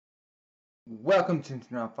Welcome to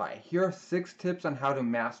Internetify. Here are 6 tips on how to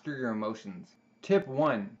master your emotions. Tip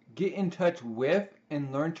 1. Get in touch with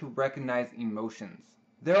and learn to recognize emotions.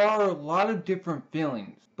 There are a lot of different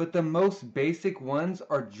feelings, but the most basic ones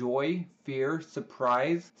are joy, fear,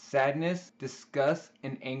 surprise, sadness, disgust,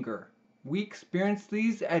 and anger. We experience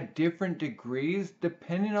these at different degrees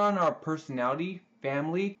depending on our personality,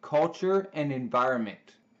 family, culture, and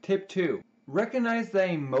environment. Tip 2. Recognize that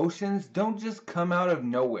emotions don't just come out of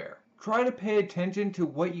nowhere. Try to pay attention to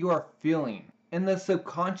what you are feeling and the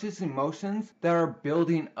subconscious emotions that are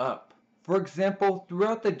building up. For example,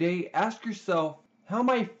 throughout the day, ask yourself, how am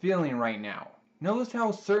I feeling right now? Notice how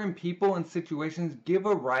certain people and situations give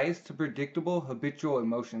a rise to predictable habitual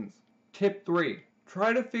emotions. Tip 3.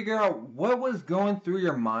 Try to figure out what was going through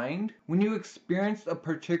your mind when you experienced a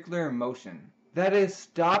particular emotion. That is,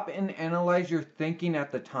 stop and analyze your thinking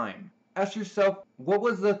at the time. Ask yourself, what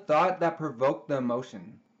was the thought that provoked the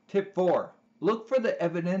emotion? Tip 4. Look for the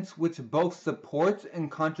evidence which both supports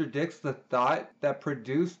and contradicts the thought that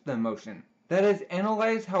produced the emotion. That is,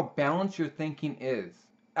 analyze how balanced your thinking is.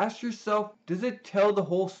 Ask yourself, does it tell the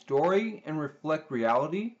whole story and reflect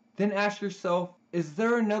reality? Then ask yourself, is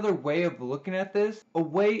there another way of looking at this? A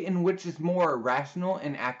way in which is more rational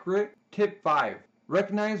and accurate? Tip 5.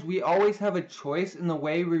 Recognize we always have a choice in the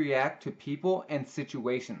way we react to people and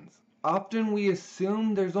situations. Often we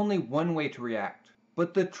assume there's only one way to react.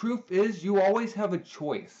 But the truth is you always have a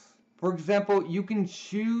choice. For example, you can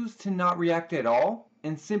choose to not react at all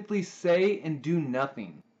and simply say and do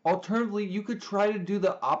nothing. Alternatively, you could try to do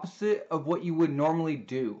the opposite of what you would normally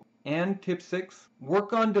do. And tip 6,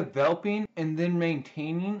 work on developing and then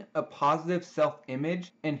maintaining a positive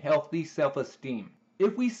self-image and healthy self-esteem.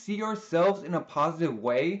 If we see ourselves in a positive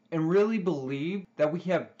way and really believe that we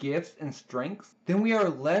have gifts and strengths, then we are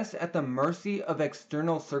less at the mercy of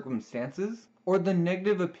external circumstances or the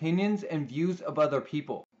negative opinions and views of other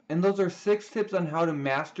people. And those are 6 tips on how to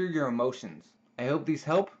master your emotions. I hope these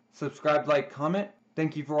help. Subscribe, like, comment.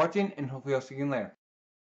 Thank you for watching, and hopefully I'll see you later.